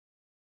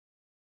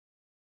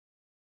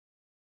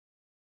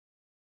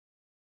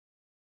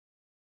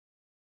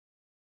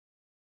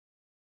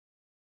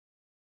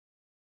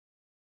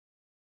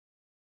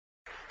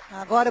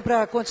Agora,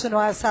 para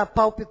continuar essa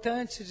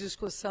palpitante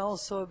discussão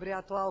sobre a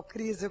atual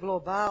crise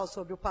global,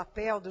 sobre o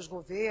papel dos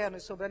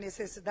governos, sobre a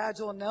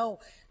necessidade ou não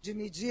de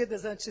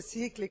medidas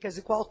anticíclicas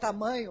e qual o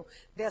tamanho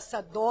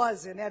dessa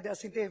dose, né,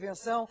 dessa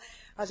intervenção,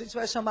 a gente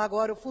vai chamar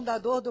agora o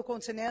fundador do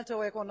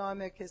Continental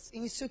Economic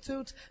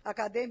Institute,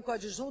 acadêmico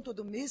adjunto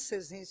do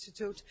Mises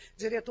Institute,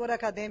 diretor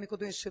acadêmico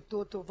do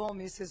Instituto Von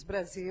Mises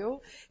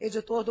Brasil,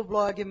 editor do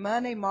blog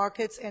Money,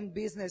 Markets and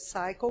Business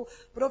Cycle,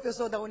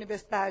 professor da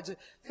Universidade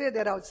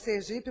Federal de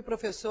Sergipe,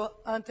 professor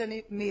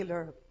Antony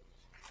Mueller.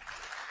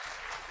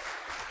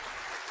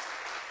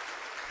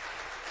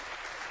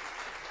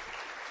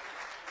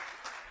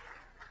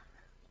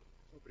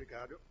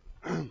 Obrigado.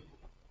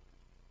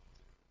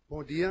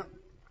 Bom dia.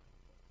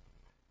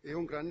 É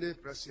grande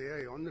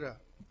prazer e honra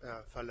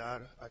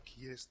falar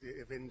aqui neste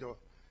evento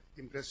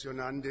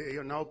impressionante.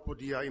 Eu não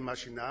podia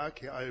imaginar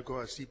que algo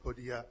assim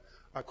podia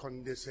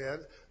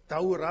acontecer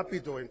tão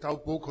rápido, em tão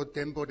pouco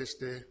tempo,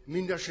 desde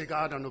minha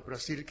chegada no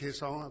Brasil, que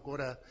são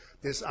agora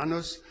 10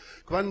 anos.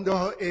 Quando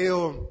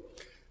eu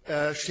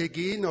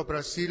cheguei no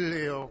Brasil,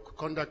 eu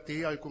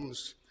contactei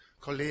alguns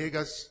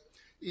colegas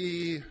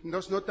e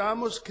nós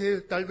notamos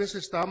que talvez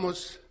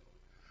estamos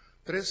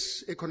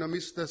 3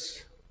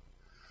 economistas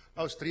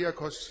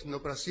austríacos no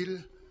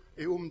Brasil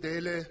e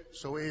deles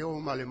sou eu,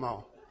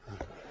 alemão.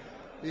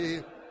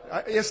 E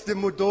este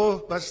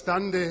mudou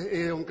bastante,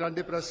 é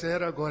grande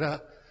prazer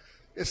agora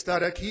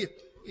estar aqui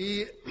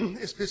e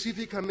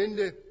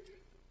especificamente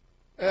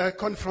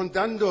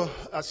confrontando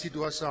a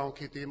situação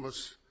que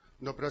temos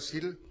no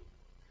Brasil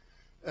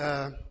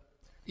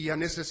e a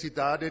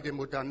necessidade de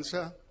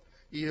mudança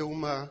e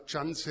uma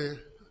chance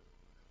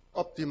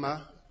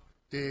óptima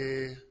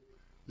de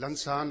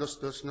lançar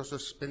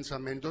nossos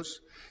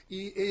pensamentos.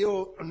 E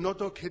eu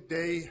noto que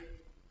tem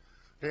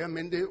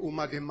realmente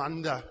uma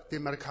demanda de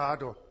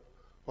mercado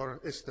por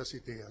estas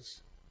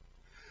ideias.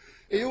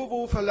 Eu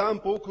vou falar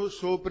pouco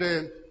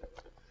sobre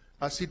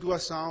a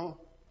situação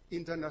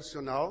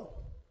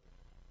internacional,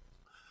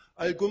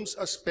 alguns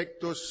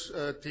aspectos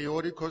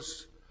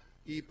teóricos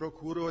e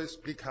procuro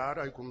explicar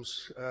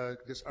alguns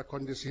dos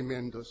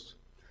acontecimentos.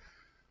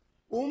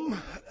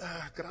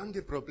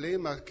 Grande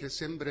problema que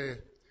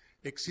sempre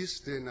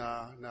existe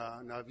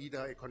na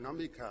vida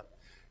econômica,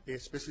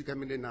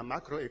 especificamente na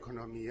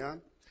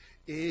macroeconomia,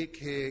 é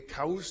que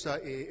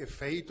causa e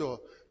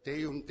efeito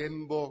de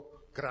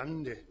tempo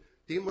grande.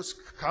 Temos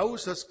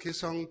causas que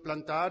são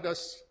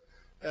plantadas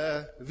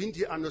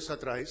 20 anos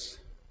atrás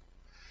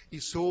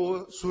e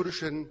só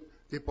surgem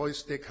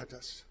depois de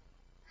décadas.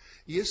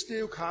 E este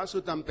é o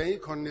caso também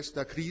com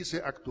esta crise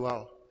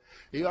atual.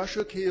 Eu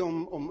acho que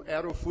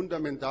erro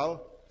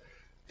fundamental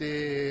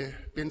de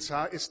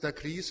pensar esta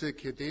crise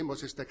que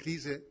temos, esta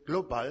crise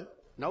global,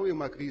 não é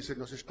uma crise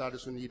nos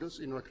Estados Unidos,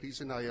 é uma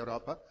crise na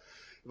Europa,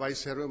 vai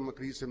ser uma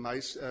crise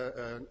mais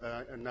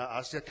na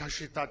Ásia, que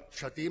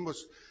já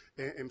temos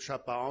em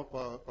Japão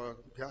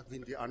por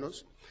 20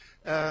 anos.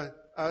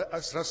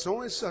 As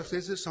razões, às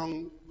vezes,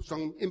 são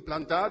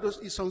implantadas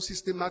e são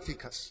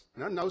sistemáticas.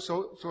 Não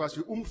só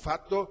assim,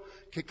 fator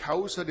que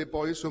causa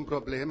depois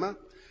problema,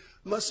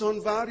 mas são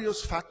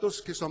vários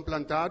fatos que são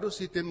plantados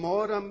e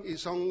demoram, e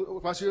são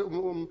quase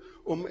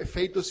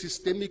efeito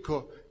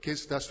sistêmico que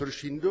está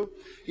surgindo.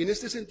 E,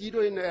 neste sentido,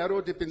 é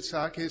erro de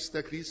pensar que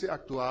esta crise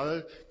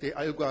atual tem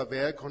algo a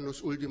ver com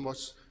os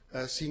últimos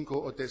 5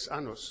 ou 10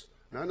 anos.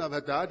 Na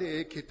verdade,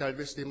 é que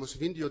talvez temos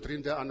 20 ou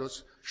 30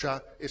 anos já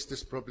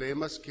estes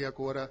problemas que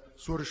agora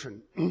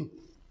surgem.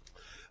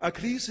 A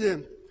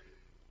crise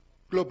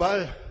global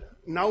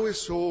não é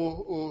só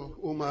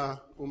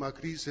uma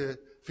crise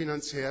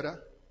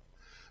financeira,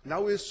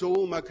 não é só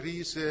uma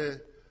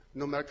crise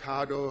no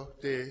mercado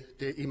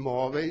de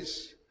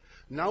imóveis,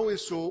 não é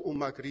só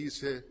uma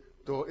crise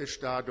do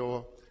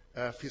estado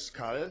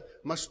fiscal,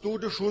 mas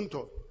tudo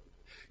junto.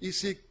 E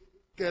se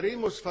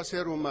queremos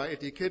fazer uma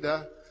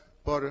etiqueta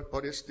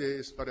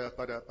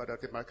para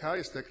demarcar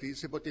esta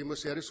crise,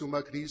 podemos dizer que é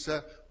uma crise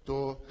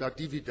da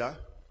dívida.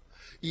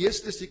 E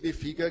isto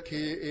significa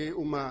que é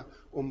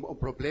um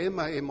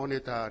problema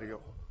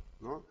monetário.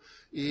 Não?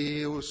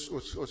 E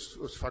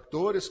os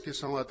fatores que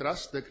são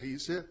atrás da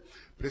crise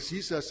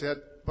precisam ser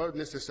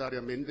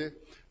necessariamente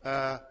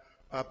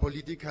a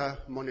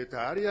política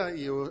monetária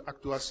e a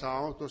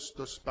atuação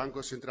dos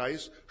bancos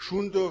centrais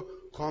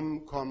junto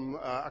com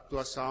a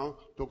atuação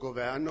do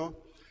governo.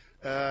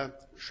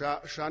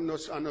 Já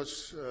nos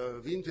anos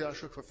 20,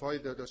 acho que foi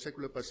do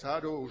século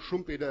passado, o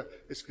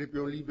Schumpeter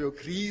escreveu livro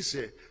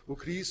Crise, o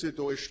crise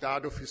do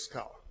estado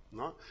fiscal.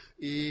 Não?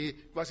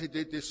 E quase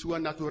de sua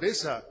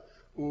natureza,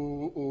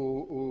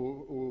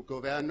 o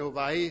governo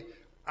vai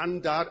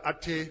andar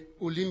até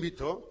o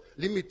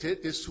limite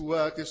de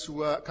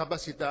sua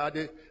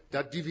capacidade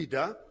da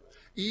dívida.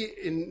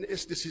 E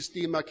neste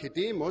sistema que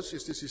temos,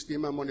 este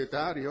sistema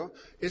monetário,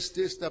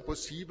 este está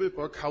possível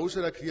por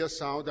causa da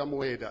criação da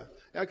moeda.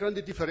 É a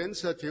grande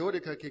diferença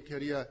teórica que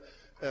queria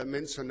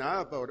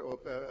mencionar,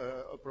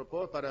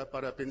 propor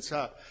para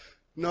pensar.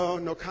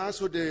 No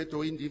caso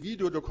do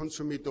indivíduo, do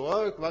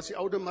consumidor, quase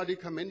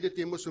automaticamente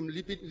temos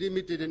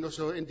limite de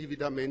nosso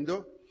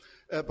endividamento.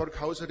 por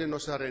causa de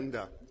nossa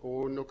renda,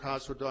 ou no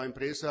caso da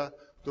empresa,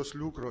 dos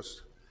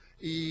lucros.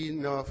 E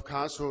no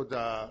caso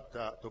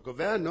do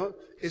governo,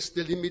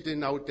 este limite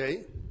não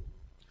tem.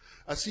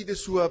 Assim, de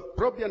sua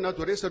própria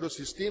natureza do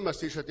sistema,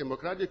 seja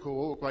democrático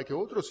ou qualquer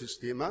outro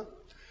sistema,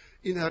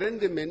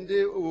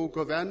 inerentemente o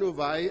governo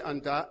vai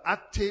andar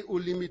até o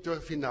limite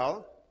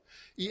final.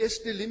 E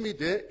este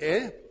limite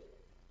é,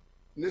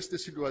 nesta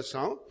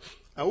situação,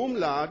 a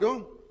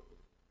lado,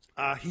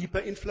 a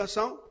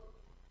hiperinflação,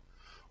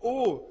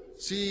 ou,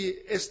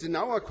 se este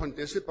não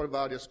acontece por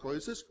várias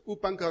coisas, o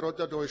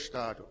bancarrota do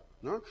Estado.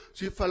 Não?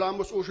 Se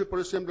falamos hoje, por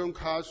exemplo, um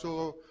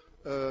caso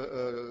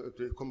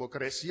como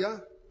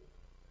Grécia,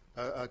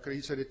 a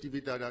crise de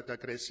dívida da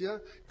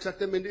Grécia,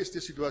 exatamente esta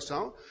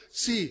situação.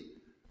 Se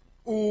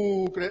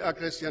a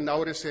Grécia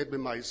não recebe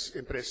mais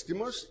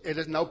empréstimos,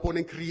 eles não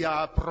podem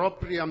criar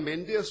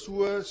propriamente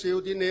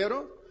seu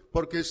dinheiro,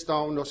 porque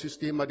estão no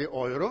sistema de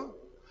euro.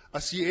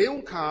 Assim, é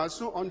um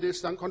caso onde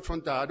estão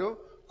confrontados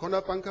com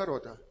a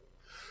bancarrota.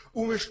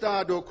 Um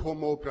Estado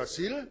como o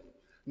Brasil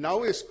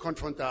não é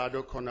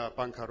confrontado com a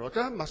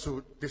bancarrota, mas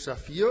o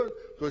desafio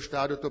do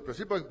Estado do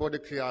Brasil para poder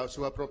criar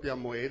sua própria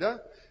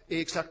moeda é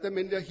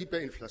exatamente a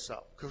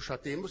hiperinflação, que já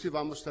temos e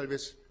vamos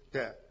talvez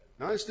ter.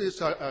 Esta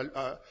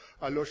é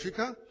a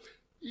lógica.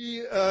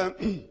 E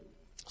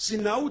se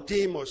não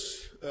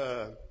temos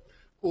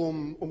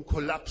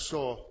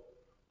colapso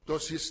do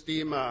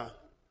sistema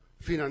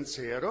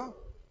financeiro,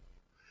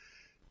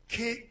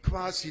 que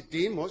quase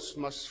temos,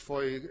 mas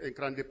foi em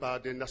grande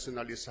parte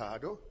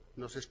nacionalizado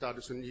nos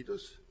Estados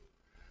Unidos.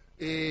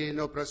 E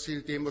no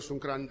Brasil temos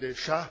grande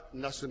já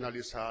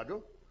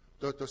nacionalizado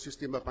do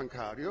sistema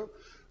bancário.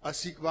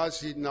 Assim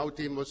quase não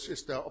temos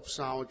esta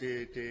opção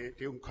de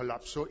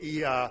colapso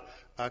e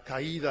a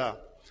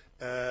caída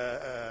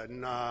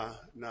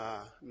na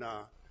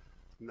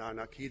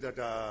queda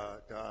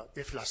da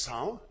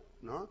deflação.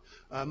 Não?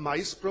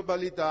 Mais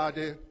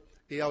probabilidade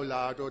é ao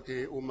lado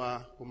de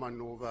uma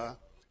nova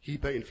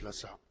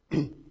hiperinflação.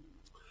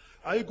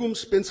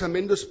 Alguns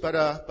pensamentos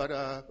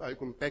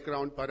algum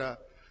background para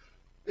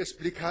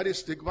explicar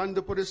isto.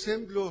 Quando, por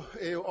exemplo,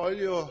 eu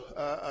olho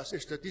as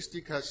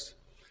estatísticas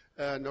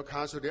no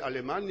caso da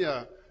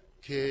Alemanha,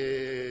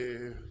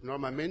 que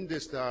normalmente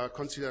está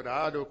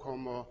considerado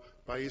como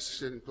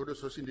país em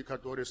todos os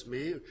indicadores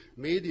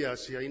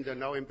médias e ainda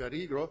não em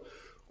perigo,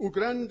 o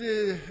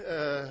grande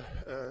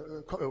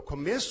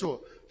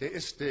começo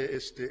deste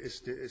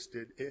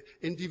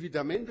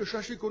endividamento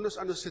já chegou nos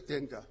anos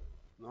 70.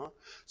 Não?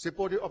 Se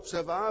pode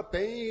observar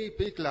bem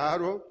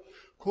claro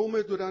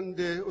como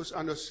durante os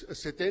anos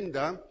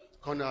 70,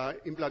 com a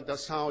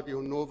implantação de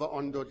nova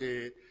onda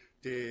de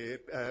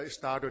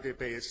estado de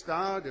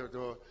bem-estar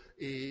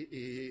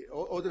e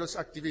outras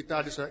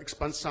atividades de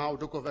expansão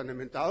do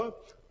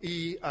governamental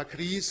e a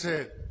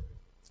crise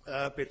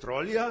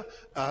petrólea,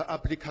 a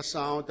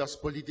aplicação das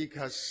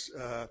políticas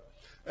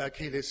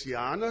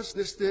keynesianas.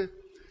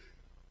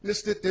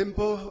 Neste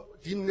tempo,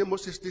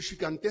 tínhamos este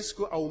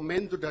gigantesco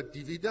aumento da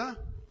dívida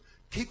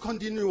que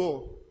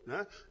continuou.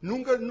 Né?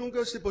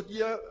 Nunca se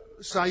podia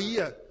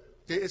sair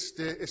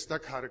desta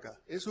carga.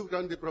 Esse é o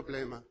grande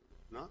problema.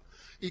 Né?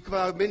 E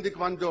claramente,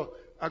 quando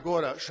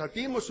agora já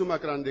temos uma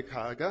grande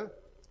carga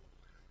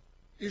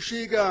e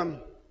chega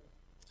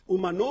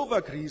uma nova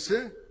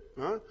crise,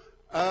 né?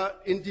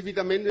 O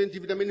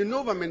endividamento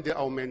novamente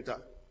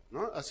aumenta.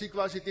 Não? Assim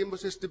quase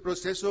temos este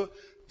processo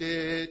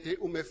de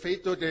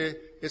efeito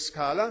de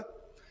escala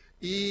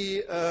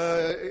e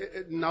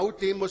não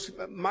temos,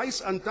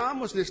 mais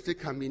andamos neste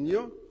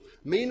caminho,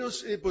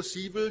 menos é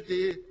possível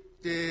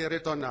de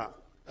retornar.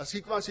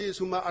 Assim quase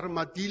é uma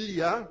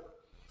armadilha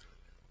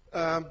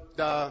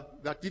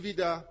da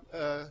dívida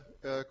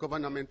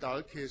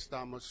governamental que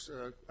estamos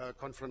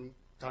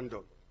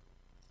confrontando.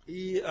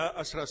 E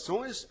as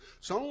razões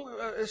são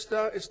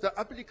esta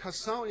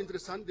aplicação,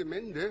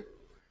 interessantemente,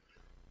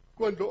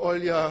 quando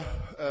olha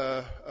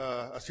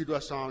a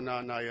situação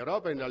na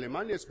Europa e na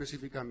Alemanha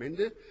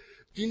especificamente,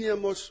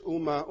 tínhamos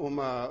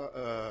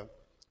uma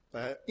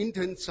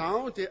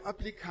intenção de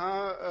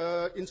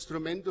aplicar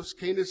instrumentos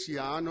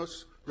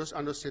keynesianos dos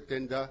anos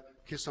 70,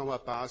 que são a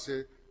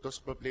base dos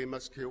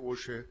problemas que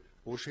hoje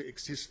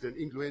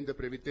existem, incluindo a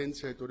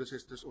previdência e todos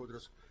estes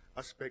outros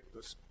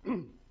aspectos.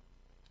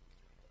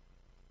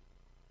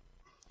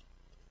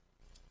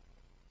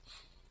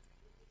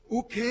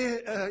 O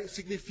que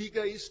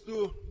significa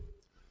isto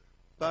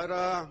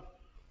para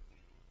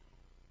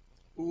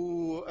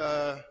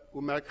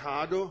o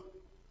mercado,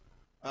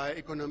 a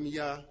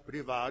economia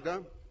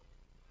privada?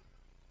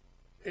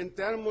 Em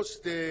termos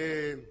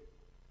de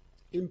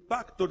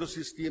impacto do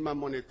sistema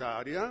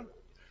monetário,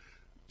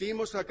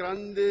 temos a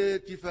grande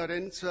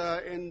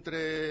diferença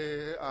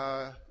entre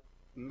a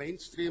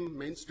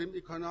mainstream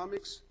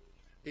economics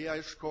e a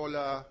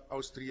escola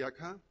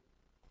austríaca.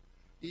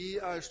 E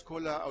a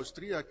escola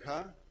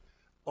austríaca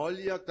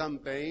olha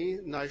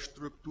também na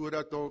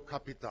estrutura do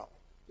capital.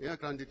 É a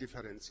grande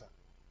diferença.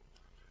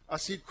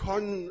 Assim,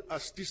 com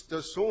as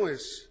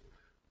distorções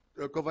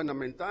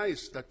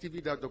governamentais da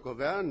atividade do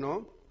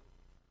governo,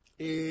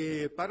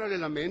 e,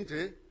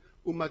 paralelamente,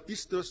 uma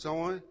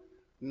distorção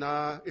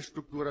na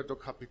estrutura do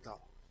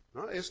capital.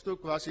 Isto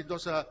quase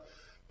nossa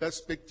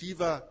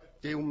perspectiva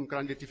tem uma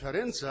grande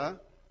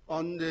diferença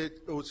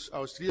onde os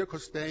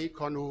austríacos têm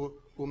com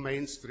o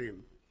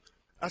mainstream.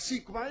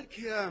 Assim,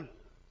 qualquer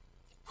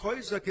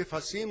coisa que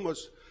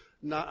fazemos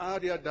na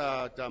área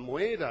da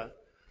moeda,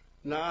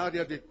 na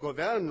área de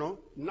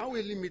governo, não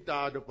é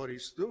limitado por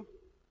isto,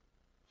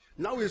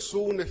 não é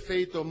só um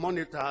efeito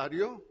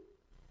monetário,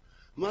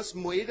 mas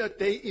moeda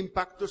tem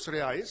impactos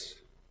reais,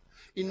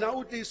 e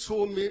não tem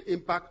só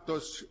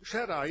impactos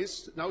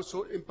gerais, não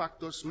só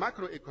impactos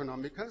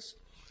macroeconômicos,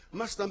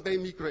 mas também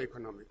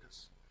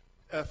microeconômicos.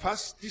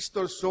 Faz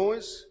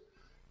distorções,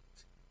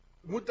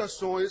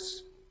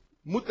 mutações,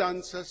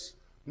 mudanças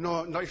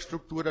na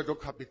estrutura do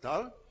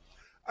capital.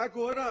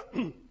 Agora,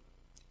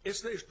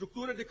 esta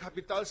estrutura de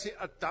capital se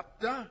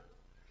adapta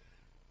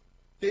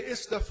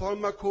desta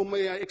forma como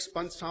é a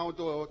expansão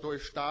do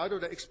Estado,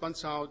 da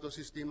expansão do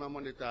sistema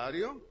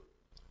monetário.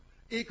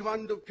 E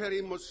quando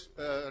queremos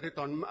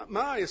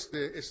retomar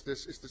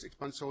estas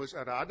expansões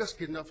erradas,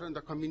 que no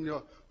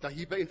caminho da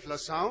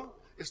hiperinflação,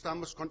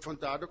 estamos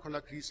confrontados com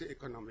a crise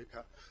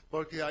econômica,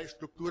 porque a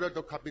estrutura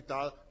do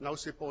capital não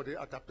se pode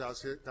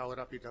adaptar-se tão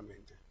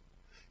rapidamente.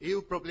 É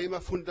o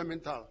problema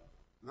fundamental.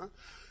 Né?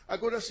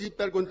 Agora, se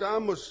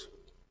perguntamos,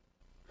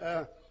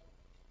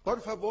 por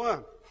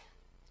favor,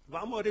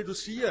 vamos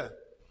reduzir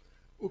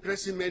o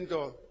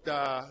crescimento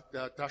da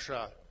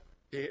taxa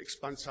de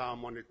expansão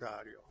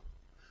monetária.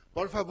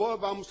 Por favor,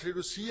 vamos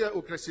reduzir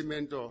o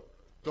crescimento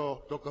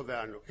do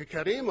governo, que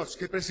queremos,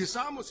 que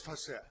precisamos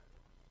fazer.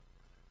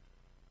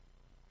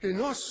 O que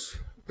nós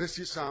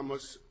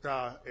precisamos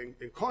dar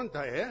em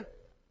conta é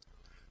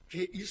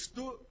que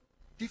isto,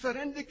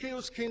 diferente que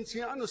os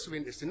keynesianos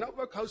veem, não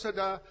por causa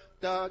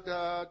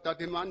da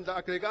demanda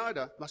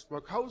agregada, mas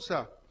por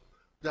causa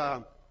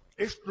da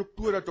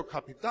estrutura do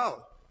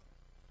capital,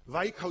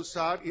 vai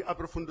causar e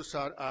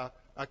aprofundar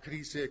a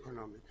crise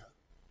econômica.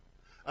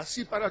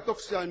 Assim,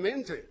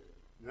 paradoxalmente,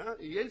 né,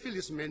 e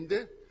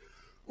infelizmente,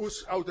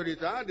 as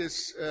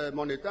autoridades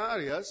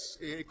monetárias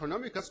e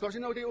econômicas quase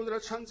não têm outra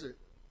chance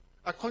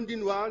a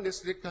continuar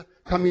nesse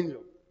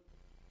caminho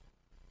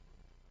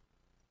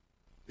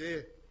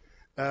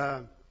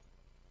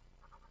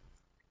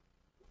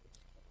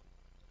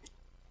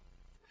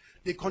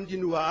de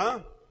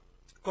continuar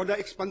com a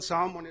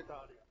expansão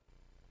monetária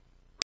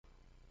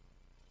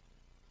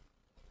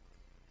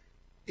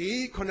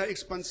e com a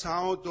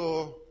expansão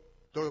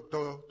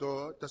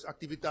das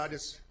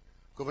atividades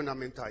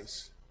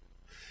governamentais.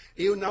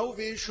 Eu não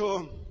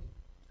vejo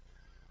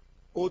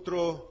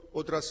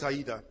outra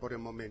saída por o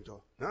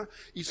momento. Né?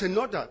 E se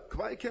nota,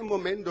 qualquer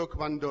momento,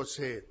 quando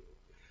se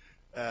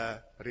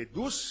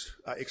reduz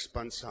a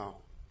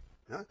expansão,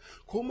 né?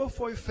 Como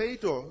foi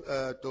feito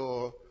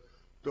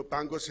do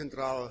Banco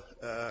Central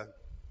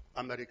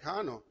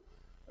americano,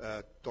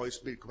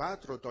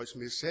 2004,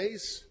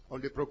 2006,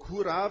 onde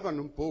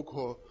procuravam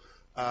pouco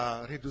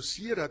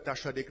reduzir a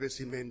taxa de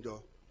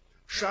crescimento,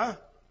 já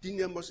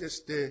tínhamos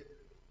este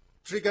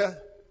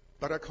trigger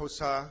para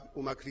causar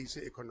uma crise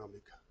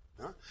econômica.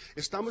 Né?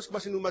 Estamos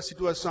quase numa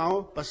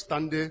situação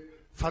bastante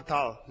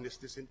fatal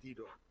neste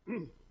sentido.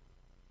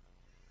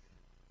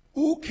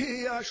 O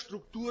que é a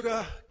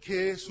estrutura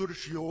que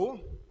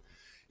surgiu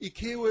e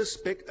que é o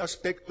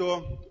aspecto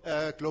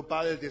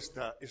global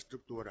desta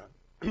estrutura?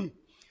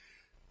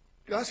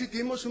 Quase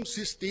temos um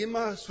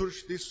sistema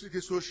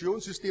que surgiu,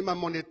 um sistema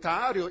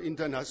monetário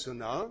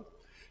internacional,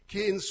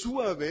 que em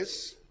sua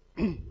vez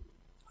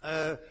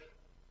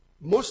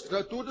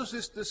mostra todos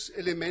estes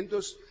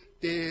elementos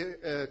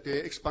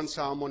de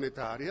expansão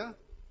monetária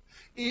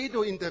e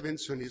do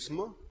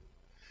intervencionismo,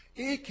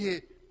 e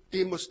que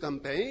temos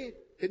também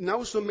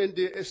não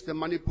somente esta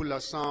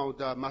manipulação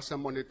da massa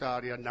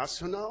monetária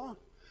nacional,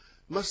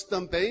 mas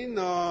também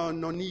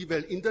no nível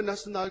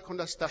internacional com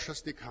as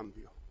taxas de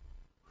câmbio.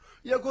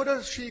 E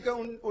agora chega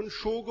um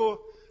jogo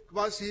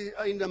quase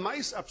ainda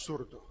mais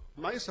absurdo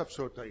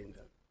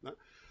ainda. Né?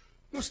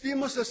 Nós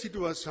temos a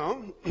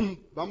situação,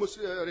 vamos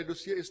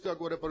reduzir isto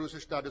agora para os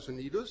Estados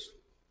Unidos,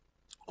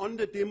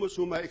 onde temos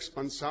uma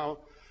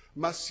expansão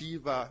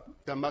massiva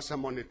da massa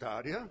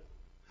monetária,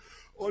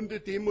 onde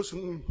temos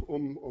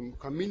um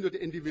caminho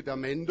de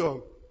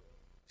endividamento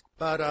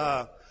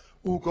para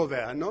o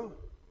governo,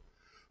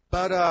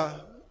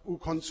 para o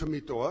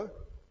consumidor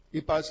e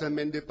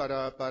basicamente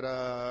para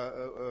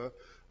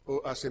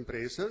as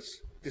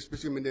empresas,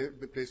 especialmente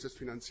empresas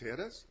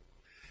financeiras.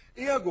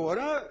 E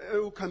agora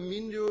o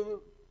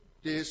caminho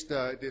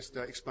desta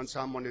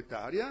expansão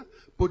monetária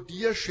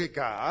podia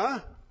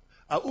chegar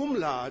a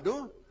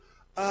lado,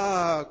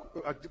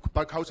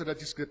 por causa da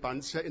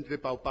discrepância entre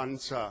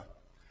poupança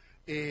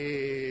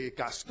e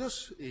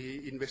gastos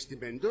e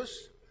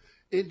investimentos,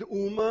 e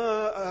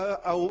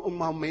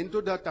um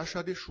aumento da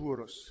taxa de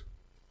juros.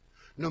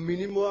 No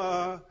mínimo,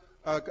 a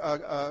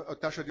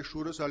taxa de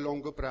juros a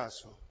longo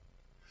prazo.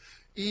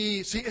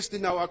 E se isto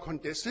não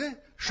acontece,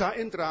 já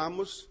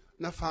entramos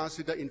na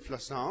fase da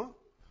inflação,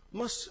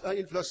 mas a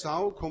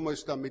inflação, como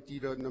está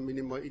medida no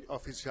mínimo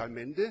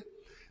oficialmente,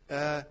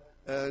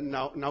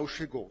 não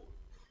chegou.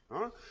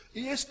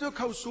 E isto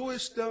causou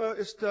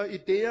esta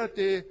ideia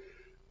de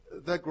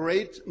the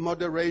Great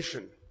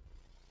Moderation.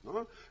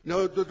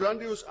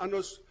 Durante os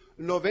anos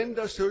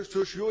 90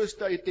 surgiu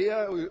esta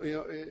ideia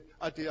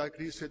até a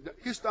crise,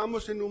 que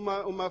estamos em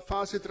uma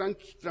fase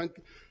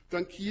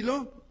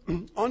tranquila,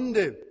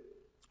 onde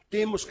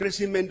temos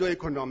crescimento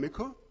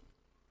econômico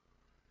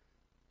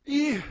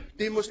e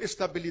temos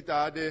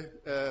estabilidade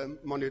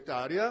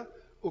monetária,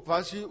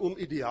 quase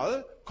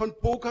ideal, com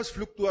poucas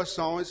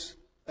flutuações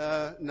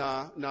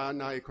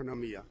na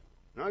economia.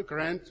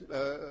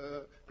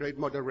 Great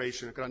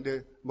moderation,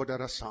 grande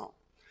moderação.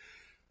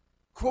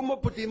 Como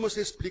podemos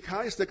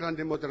explicar esta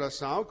grande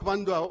moderação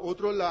quando, ao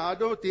outro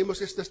lado,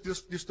 temos estas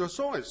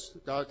distorções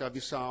da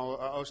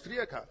visão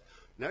austríaca?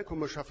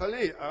 Como eu já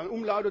falei, a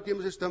lado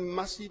temos esta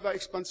massiva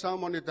expansão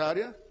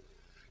monetária,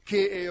 que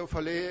eu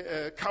falei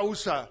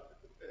causa,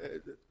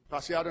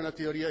 baseada na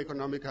teoria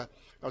econômica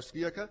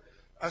austríaca,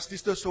 as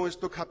distorções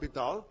do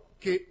capital,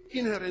 que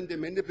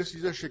inerentemente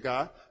precisa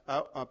chegar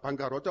à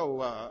bancarrota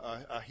ou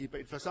à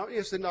hiperinflação, e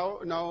esta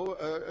não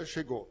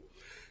chegou.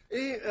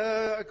 E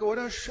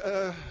agora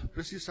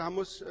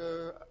precisamos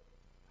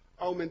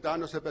aumentar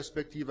nossa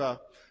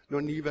perspectiva no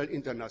nível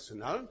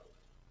internacional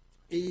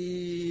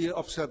e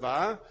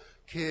observar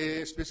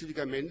que,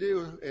 especificamente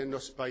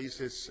nos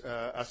países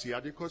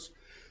asiáticos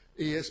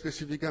e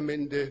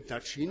especificamente na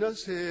China,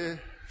 se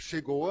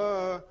chegou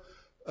a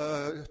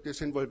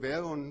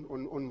desenvolver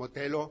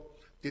modelo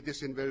de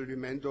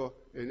desenvolvimento,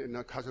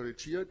 no caso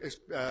de China,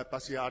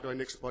 baseado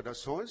em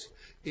exportações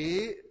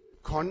e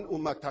com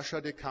uma taxa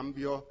de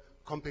câmbio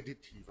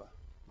competitiva.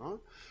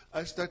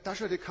 Esta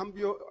taxa de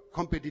câmbio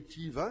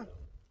competitiva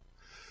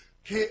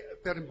que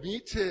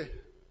permite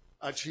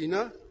à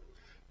China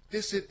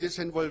de se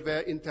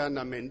desenvolver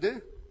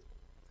internamente,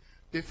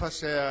 de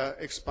fazer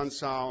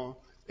expansão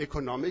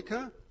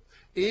econômica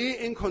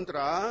e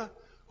encontrar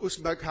os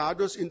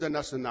mercados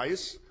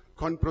internacionais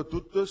com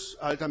produtos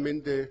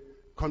altamente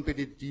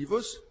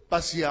competitivos,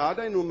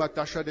 baseada em uma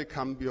taxa de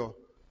câmbio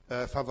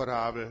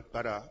favorável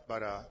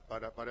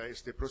para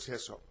este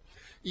processo.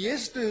 E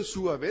isto, em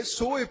sua vez,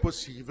 só é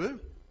possível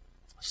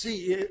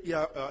se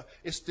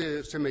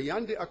este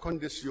semelhante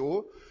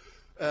aconteceu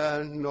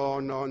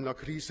na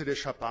crise de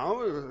Japão.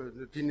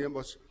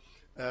 Tínhamos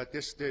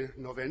desde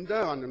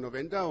ano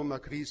 90, uma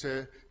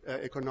crise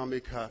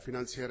econômica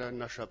financeira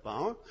no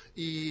Japão,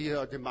 e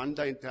a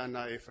demanda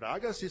interna é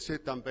fraca,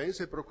 também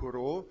se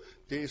procurou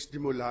de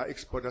estimular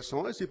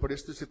exportações, e por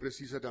isso se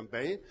precisa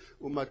também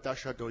uma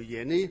taxa do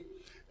iene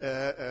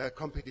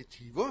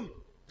competitiva,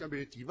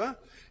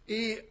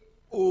 e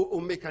o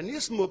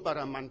mecanismo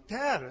para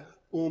manter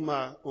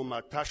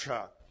uma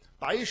taxa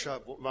baixa,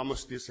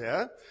 vamos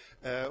dizer,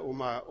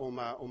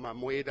 uma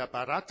moeda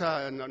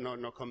barata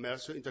no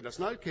comércio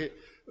internacional, que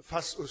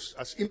faz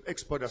as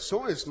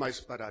exportações mais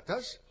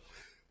baratas,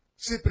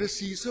 se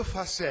precisa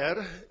fazer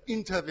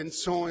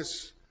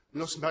intervenções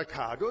nos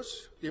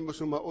mercados.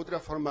 Temos uma outra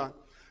forma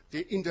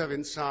de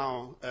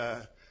intervenção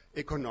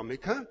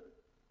econômica,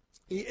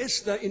 e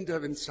esta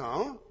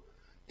intervenção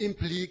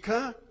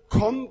implica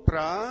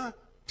comprar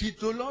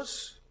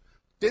títulos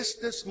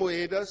destas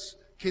moedas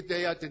que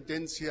têm a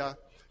tendência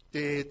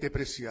de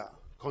depreciar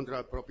contra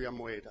a própria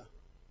moeda.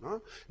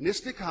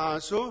 Neste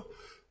caso,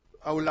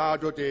 ao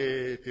lado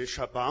de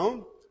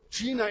Japão,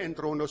 China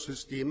entrou no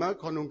sistema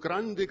como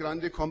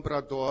grande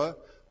comprador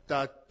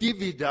da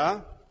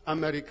dívida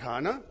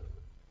americana,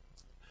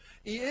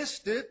 e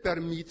este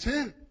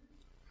permite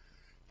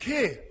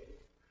que,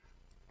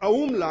 a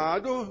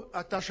lado,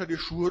 a taxa de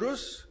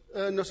juros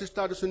nos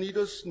Estados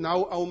Unidos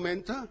não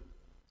aumenta,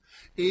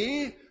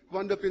 e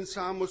quando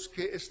pensamos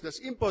que estas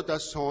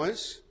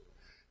importações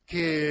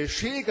que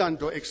chegam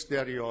do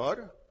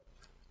exterior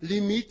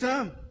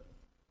limita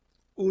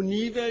o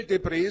nível de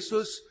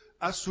preços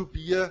a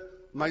subir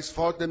mais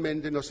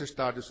fortemente nos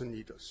Estados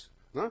Unidos.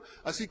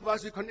 Assim,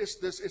 quase com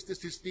este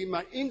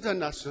sistema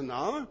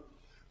internacional,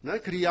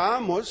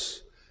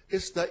 criamos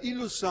esta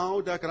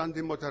ilusão da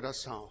grande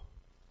moderação.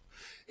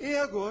 E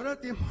agora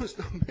temos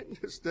também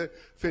este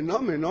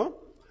fenômeno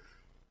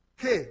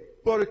que,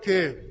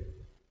 porque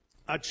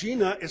a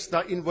China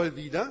está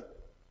envolvida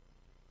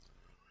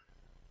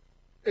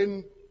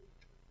em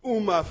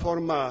uma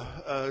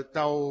forma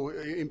tão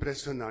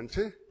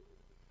impressionante,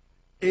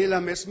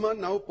 ela mesma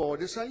não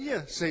pode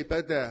sair sem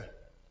perder.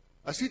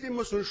 Assim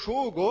temos um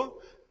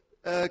jogo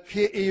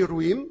que é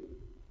ruim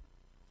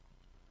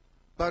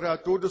para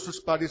todos os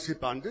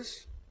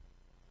participantes,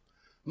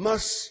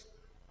 mas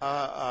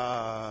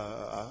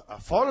a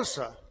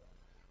força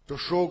do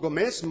jogo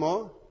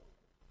mesmo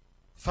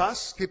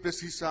faz que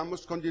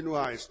precisamos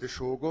continuar este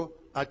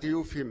jogo até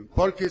o fim.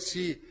 Porque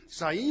se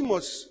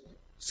saímos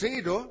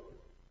cedo,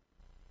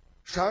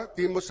 já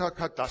temos a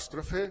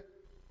catástrofe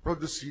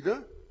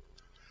produzida.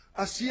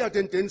 Assim, a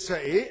tendência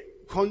é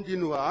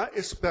continuar,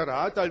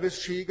 esperar, talvez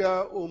chegue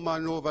uma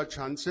nova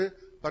chance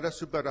para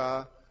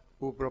superar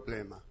o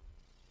problema.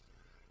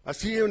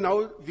 Assim, eu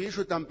não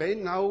vejo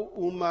também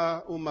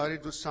uma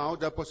redução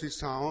da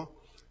posição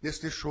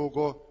neste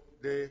jogo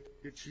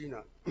de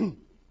China.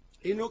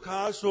 E no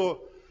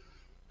caso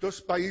dos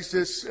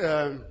países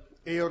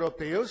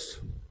europeus,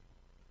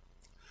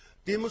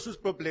 temos o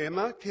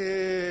problema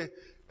que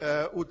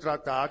o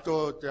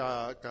tratado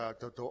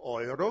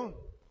do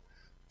euro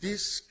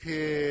diz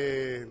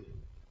que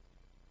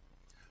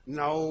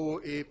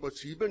não é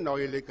possível, não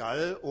é legal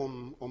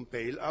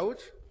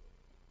bailout,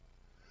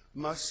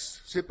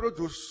 mas se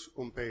produz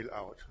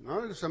bailout.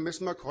 Não? É a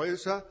mesma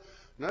coisa.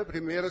 Né?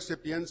 Primeiro se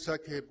pensa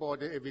que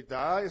pode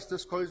evitar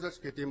estas coisas,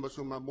 que temos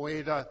uma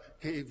moeda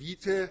que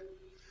evite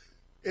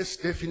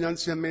este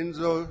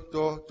financiamento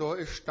do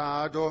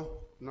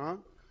Estado.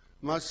 Não?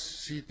 Mas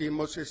se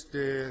temos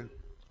este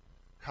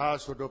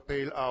caso do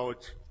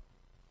bailout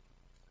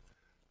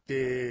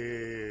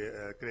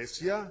de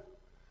Grécia,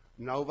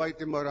 não vai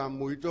demorar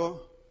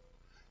muito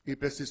e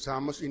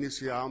precisamos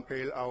iniciar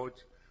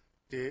bailout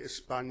de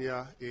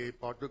Espanha e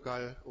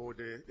Portugal ou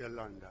de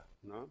Irlanda.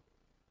 Não?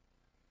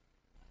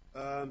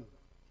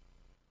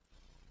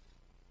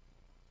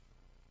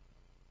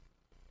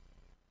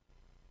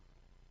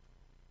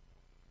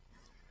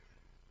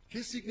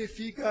 Que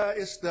significa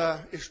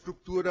esta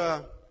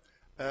estrutura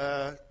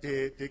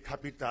de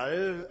capital,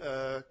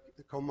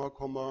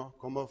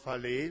 como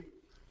falei,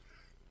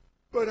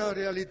 para a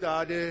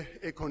realidade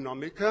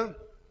econômica?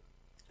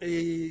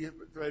 E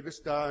talvez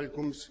dar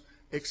alguns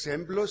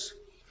exemplos.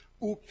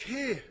 O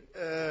que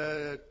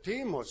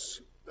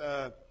temos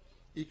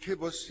e que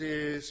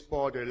vocês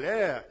podem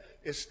ler,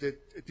 estas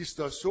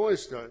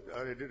distorções,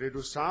 a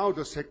redução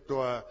do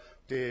setor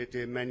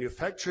de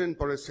manufacturing,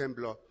 por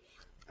exemplo,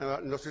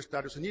 nos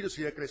Estados Unidos,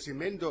 e o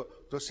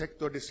crescimento do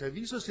setor de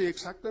serviços é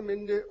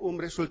exatamente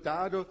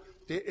resultado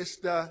de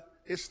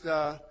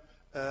esta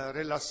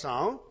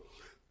relação,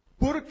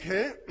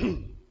 porque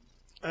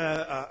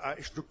a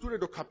estrutura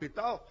do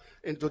capital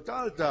em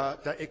total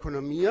da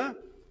economia,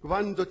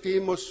 quando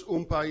temos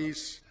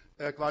país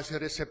quase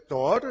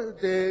receptor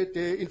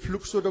de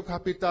influxo do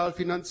capital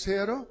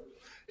financeiro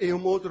e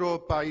outro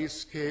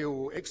país que é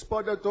o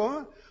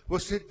exportador,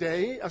 você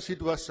tem a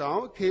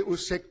situação que o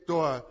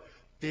setor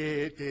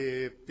de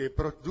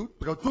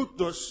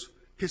produtos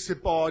que se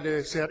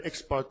podem ser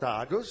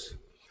exportados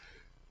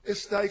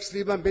está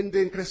extremamente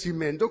em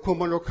crescimento,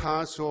 como no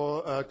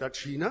caso da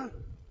China.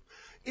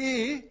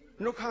 E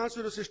no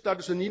caso dos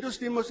Estados Unidos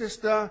temos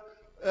este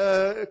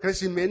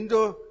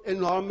crescimento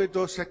enorme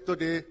do setor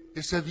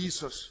de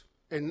serviços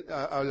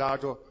ao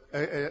lado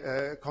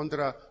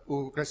contra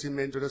o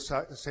crescimento do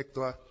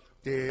setor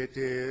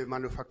de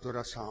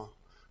manufaturação.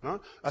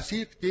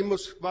 Assim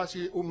temos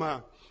quase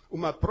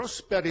uma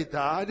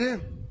prosperidade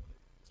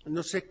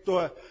no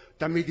setor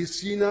da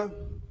medicina,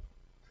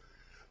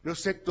 no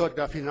setor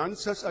das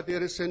finanças até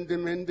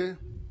recentemente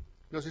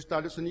nos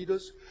Estados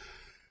Unidos,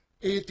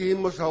 e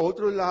temos ao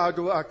outro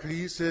lado a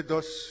crise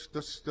dos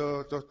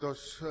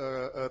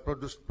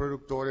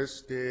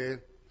produtores de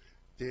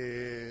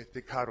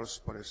carros,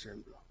 por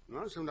exemplo.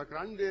 É uma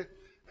grande,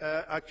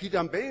 aqui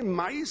também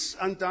mais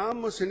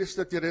andamos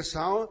nesta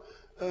direção,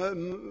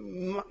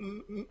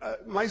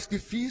 mais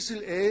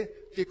difícil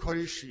é de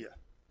corrigir.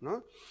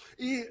 Não?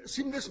 E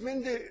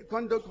simplesmente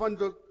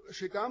quando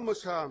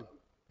chegamos a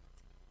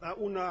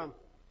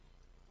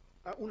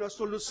uma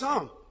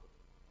solução,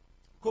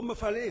 como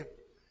falei,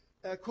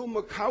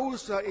 como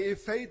causa e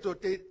efeito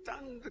de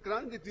tão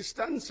grande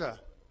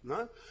distância,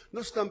 não?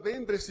 Nós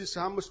também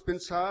precisamos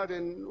pensar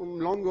em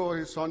longo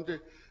horizonte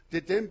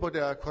de tempo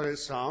de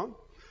correção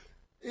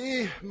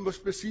e nós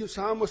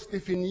precisamos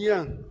definir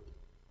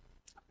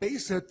bem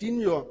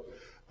certinho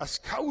as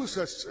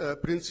causas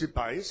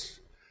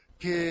principais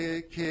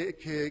que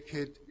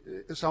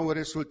são o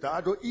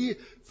resultado e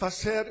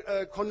fazer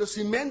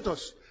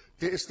conhecimentos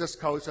destas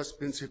causas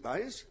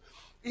principais.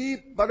 E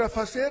para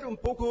fazer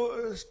pouco,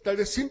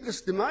 talvez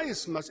simples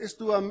demais, mas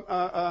isto é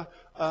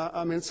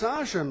a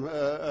mensagem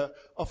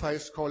da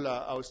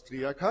escola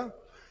austríaca.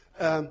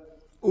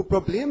 O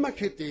problema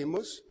que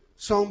temos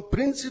são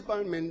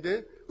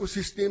principalmente o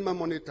sistema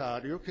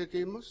monetário que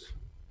temos.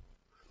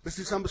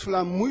 Precisamos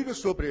falar muito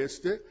sobre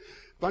este.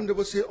 Quando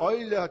você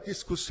olha a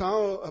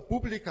discussão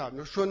pública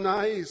nos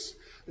jornais,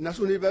 nas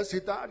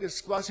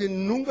universidades, quase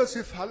nunca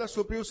se fala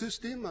sobre o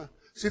sistema.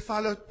 Se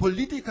fala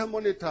política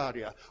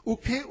monetária. O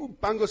que o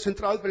Banco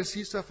Central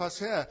precisa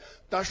fazer?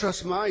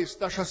 Taxas mais,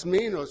 taxas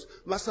menos.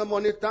 Massa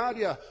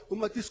monetária,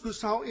 uma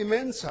discussão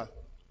imensa.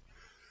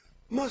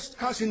 Mas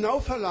quase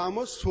não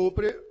falamos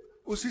sobre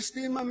o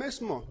sistema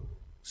mesmo.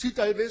 Se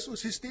talvez o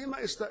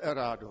sistema está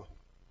errado.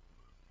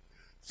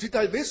 Se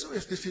talvez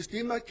este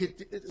sistema que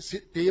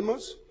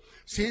temos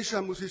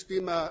seja um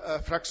sistema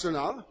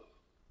fraccional,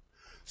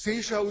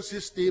 seja o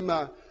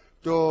sistema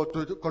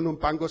com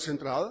Banco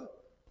Central,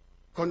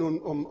 com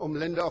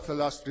lender of the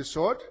last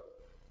resort.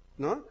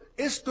 Não?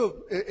 Este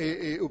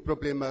é o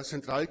problema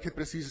central que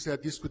precisa ser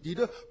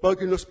discutido,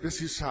 porque nós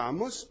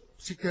precisamos,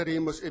 se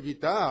queremos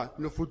evitar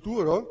no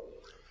futuro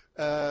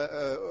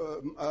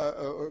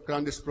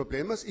grandes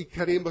problemas e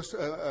queremos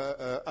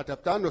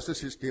adaptar nosso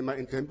sistema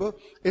em tempo,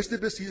 este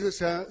precisa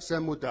ser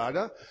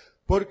mudado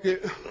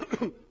porque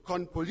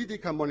con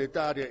política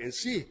monetária em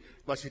si,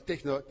 quase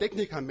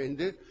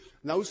tecnicamente,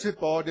 não se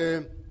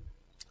pode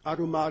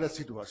arrumar a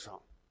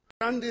situação.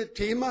 Grande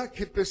tema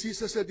que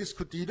precisa ser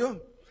discutido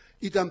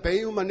e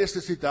também uma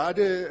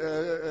necessidade,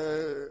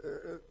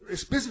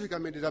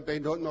 especificamente também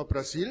no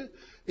Brasil,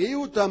 é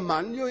o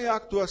tamanho e a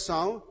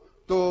atuação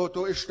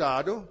do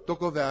Estado, do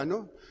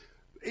governo,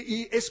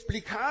 e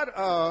explicar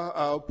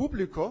ao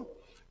público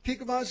que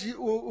quase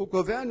o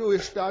governo, o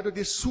Estado,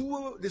 de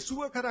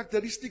sua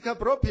característica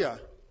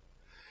própria,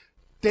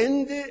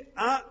 tende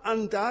a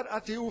andar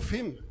até o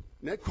fim,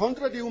 né?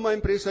 Contra de uma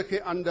empresa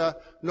que anda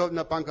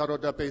na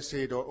bancarrota bem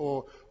cedo,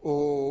 ou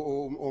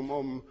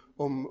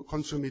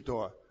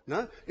consumidor.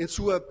 Né? Em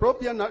sua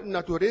própria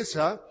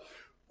natureza,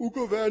 o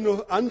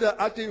governo anda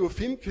até o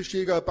fim, que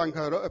chega a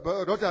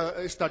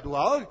bancarrota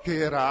estadual, que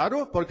é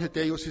raro, porque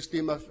tem o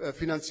sistema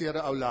financeiro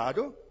ao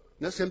lado,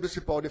 né? Sempre se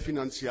pode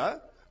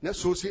financiar. Né?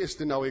 Só se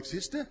este não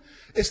existe.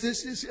 Este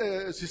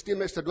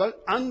sistema estadual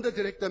anda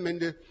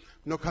diretamente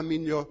no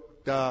caminho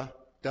da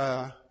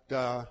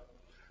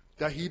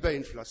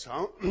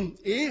hiperinflação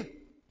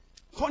e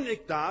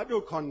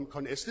conectado com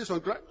estes,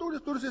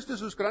 todos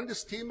estes os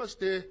grandes temas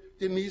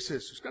de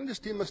Mises,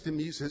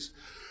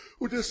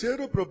 O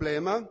terceiro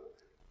problema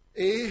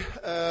é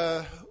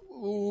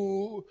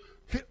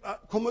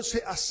como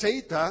se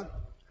aceita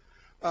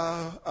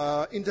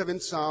a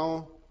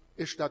intervenção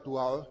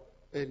estadual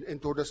em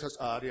todas as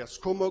áreas,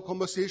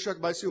 como seja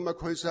vai ser uma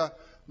coisa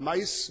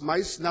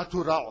mais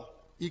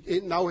natural, e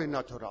não é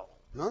natural.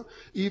 Né?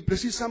 E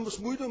precisamos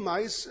muito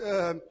mais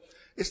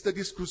esta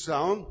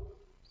discussão,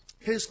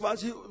 que é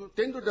quase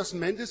dentro das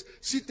mentes,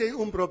 se tem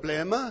um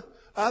problema,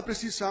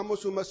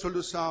 precisamos uma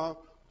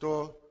solução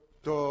do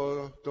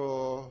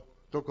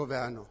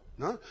governo.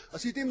 Né?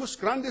 Assim, temos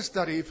grandes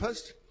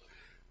tarefas,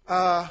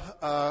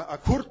 a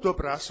curto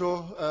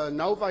prazo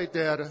não vai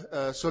ter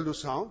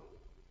solução.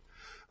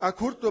 A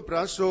curto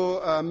prazo,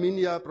 a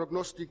minha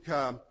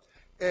prognóstica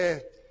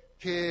é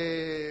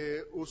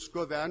que os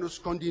governos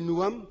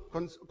continuam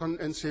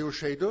em seu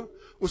jeito,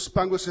 os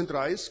bancos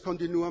centrais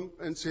continuam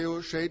em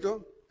seu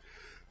jeito.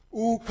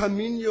 O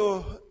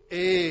caminho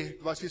é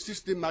quase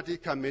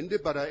sistematicamente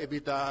para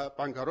evitar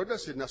bancarrota,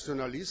 se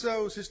nacionaliza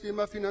o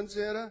sistema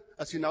financeiro,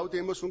 assim não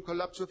temos um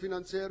colapso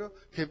financeiro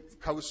que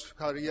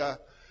causaria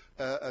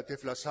a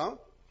deflação.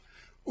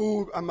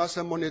 A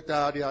massa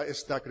monetária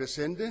está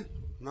crescente,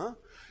 né?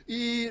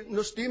 E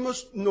nós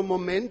temos, no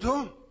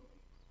momento,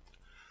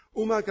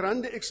 uma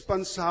grande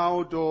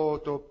expansão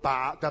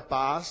da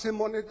base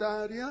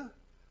monetária,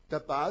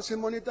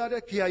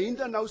 que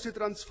ainda não se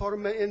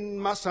transforma em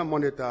massa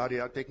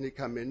monetária,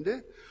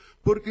 tecnicamente,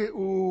 porque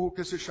o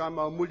que se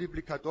chama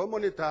multiplicador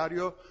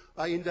monetário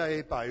ainda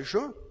é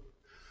baixo,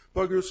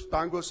 porque os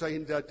bancos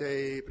ainda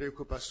têm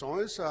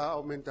preocupações a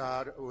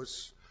aumentar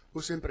os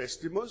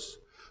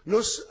empréstimos.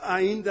 Nós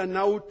ainda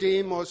não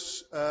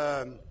temos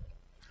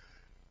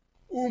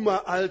uma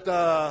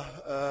alta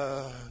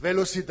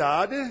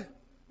velocidade,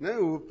 né,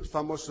 o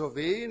famoso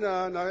V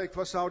na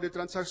equação de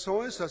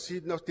transações, assim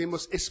nós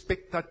temos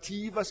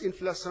expectativas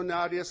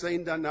inflacionárias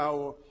ainda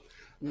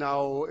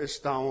não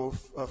estão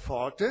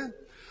fortes,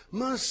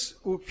 mas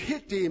o que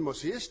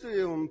temos, este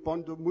é um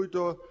ponto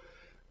muito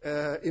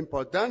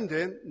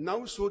importante,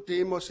 não só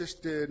temos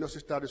nos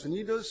Estados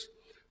Unidos,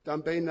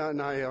 também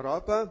na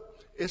Europa,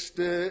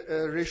 este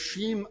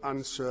regime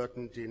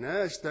uncertainty,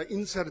 né, esta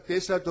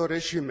incerteza do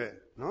regime.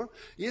 No?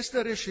 E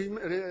esta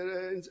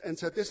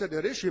incerteza do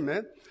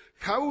regime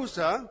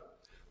causa,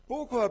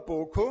 pouco a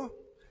pouco,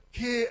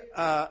 que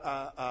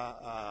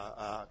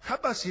a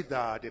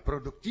capacidade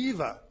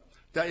produtiva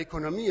da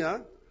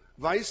economia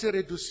vai se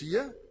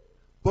reduzir,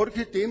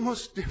 porque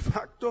temos, de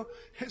facto,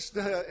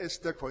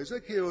 esta coisa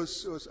que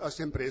as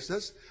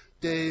empresas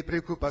têm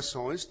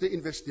preocupações de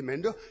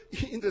investimento,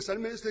 e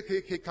interessantemente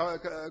que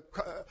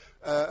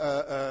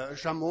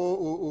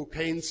chamou o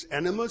Keynes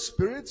animal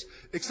spirits,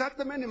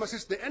 exatamente, mas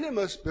estes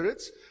animal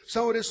spirits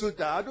são o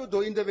resultado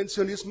do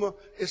intervencionismo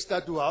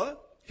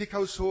estadual, que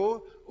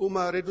causou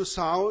uma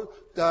redução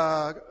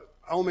da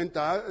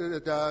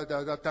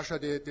taxa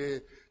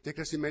de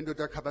crescimento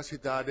da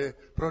capacidade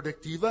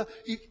produtiva,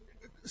 e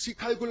se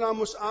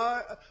calculamos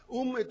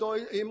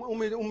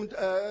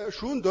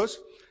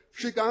juntos,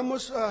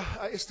 chegamos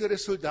a este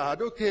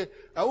resultado que,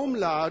 a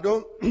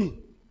lado,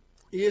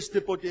 e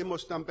este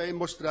podemos também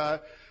mostrar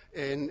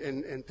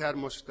em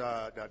termos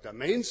da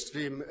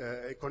mainstream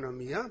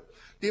economia,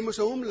 temos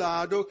a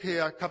lado que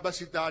a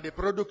capacidade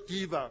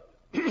produtiva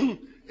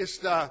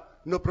está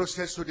no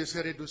processo de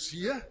se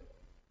reduzir,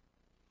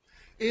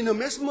 e no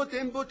mesmo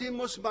tempo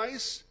temos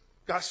mais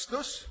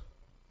gastos,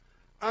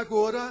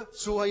 agora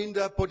só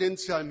ainda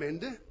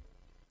potencialmente,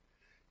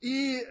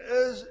 e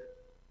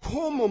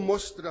como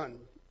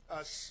mostram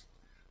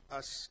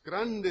as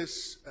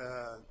grandes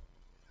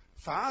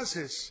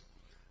fases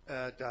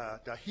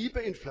da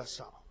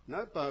hiperinflação,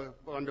 né?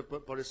 Quando,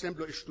 por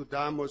exemplo,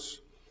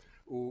 estudamos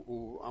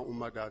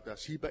uma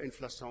das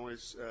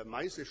hiperinflações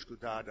mais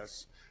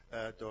estudadas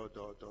da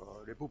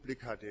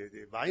República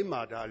de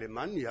Weimar, da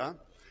Alemanha,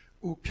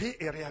 o que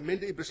é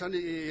realmente interessante,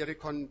 e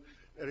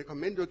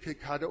recomendo que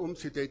cada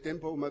se dê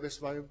tempo, uma vez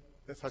vai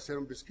fazer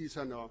uma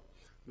pesquisa no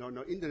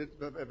internet,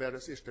 ver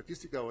as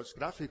estatísticas, os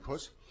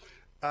gráficos,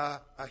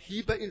 a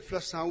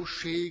hiperinflação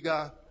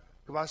chega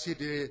quase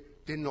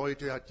de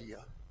noite a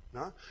dia.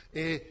 Né?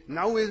 E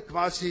não é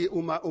quase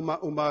uma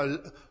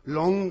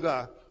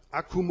longa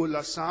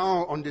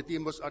acumulação onde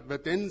temos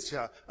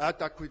advertência,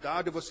 tá,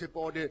 cuidado, você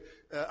pode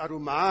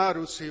arrumar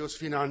os seus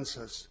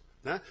finanças.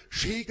 Né?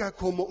 Chega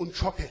como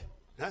choque,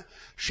 né?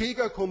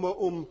 Chega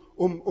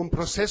como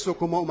processo,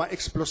 como uma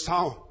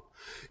explosão.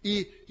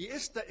 E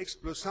esta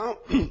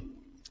explosão,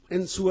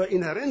 em sua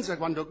inerência,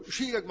 quando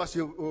chega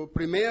quase o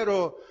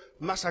primeiro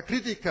massa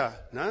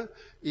crítica, né?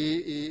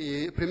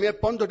 E primeiro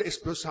ponto de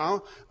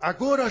explosão,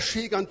 agora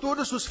chegam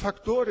todos os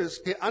fatores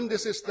que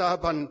antes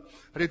estavam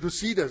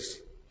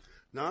reduzidos,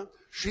 né?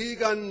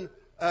 Chegam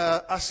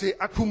a se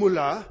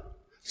acumular,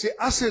 se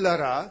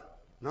acelerar,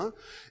 né?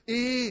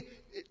 E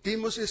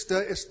temos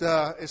esta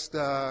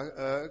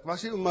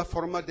quase uma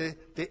forma de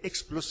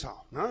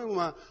explosão, né?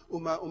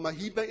 Uma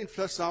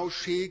hiperinflação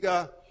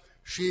chega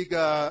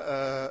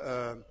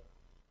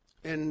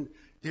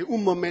de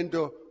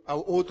momento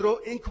ao outro,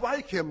 em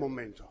qualquer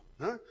momento.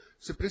 Né?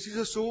 Se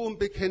precisa só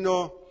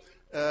pequeno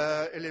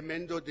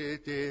elemento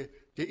de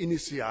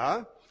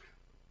iniciar.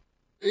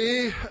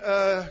 E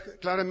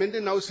claramente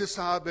não se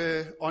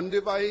sabe onde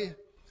vai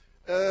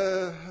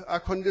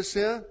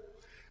acontecer.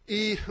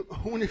 E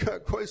a única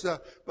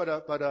coisa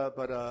para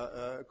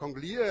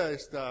concluir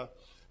esta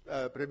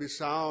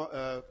previsão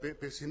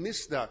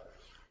pessimista,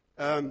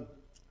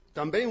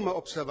 também uma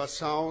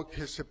observação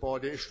que se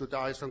pode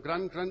estudar, é uma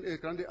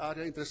grande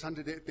área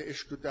interessante de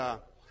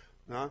estudar.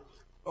 Né?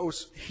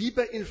 As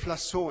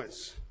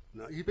hiperinflações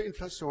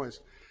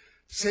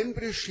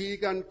sempre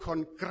chegam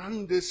com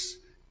grandes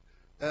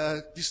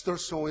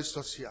distorções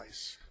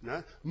sociais.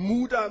 Né?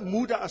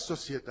 Muda a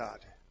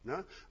sociedade.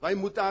 Né? Vai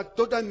mudar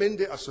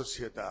totalmente a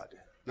sociedade.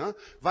 Né?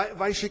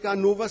 Vai chegar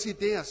novas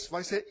ideias,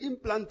 vai se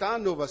implantar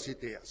novas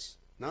ideias.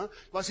 Né?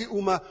 Vai ser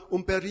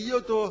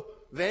período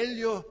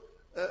velho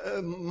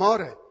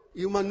morre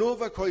e uma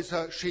nova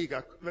coisa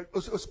chega.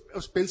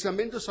 Os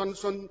pensamentos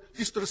são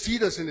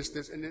distorcidos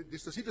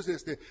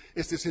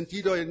neste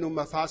sentido, em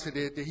uma fase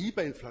de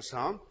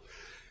hiperinflação.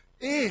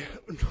 E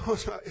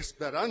nossa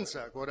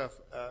esperança, agora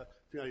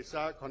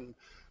finalizar com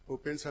o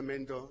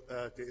pensamento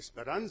de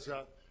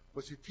esperança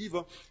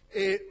positivo,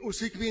 é o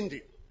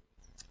seguinte: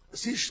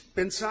 se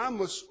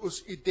pensamos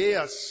as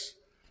ideias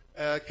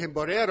que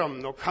morreram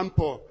no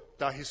campo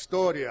da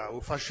história, o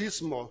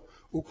fascismo,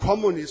 o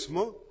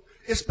comunismo,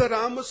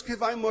 esperamos que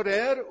vai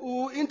morrer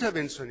o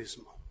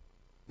intervencionismo.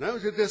 Né?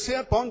 O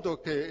terceiro ponto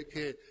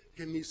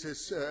que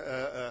Mises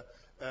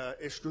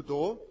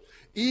estudou,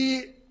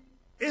 e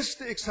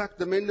este é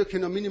exatamente que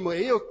no mínimo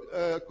eu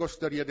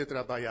gostaria de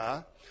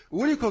trabalhar. O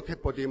único que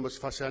podemos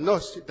fazer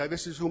nós,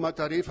 talvez é uma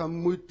tarefa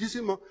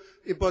muitíssima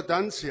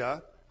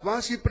importância,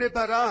 quase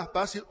preparar,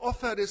 quase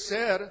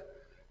oferecer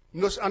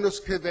nos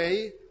anos que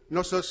vêm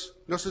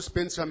nossos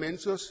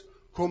pensamentos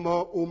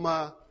como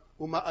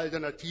uma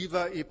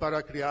alternativa e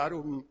para criar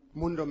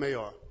mundo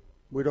melhor.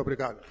 Muito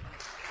obrigado.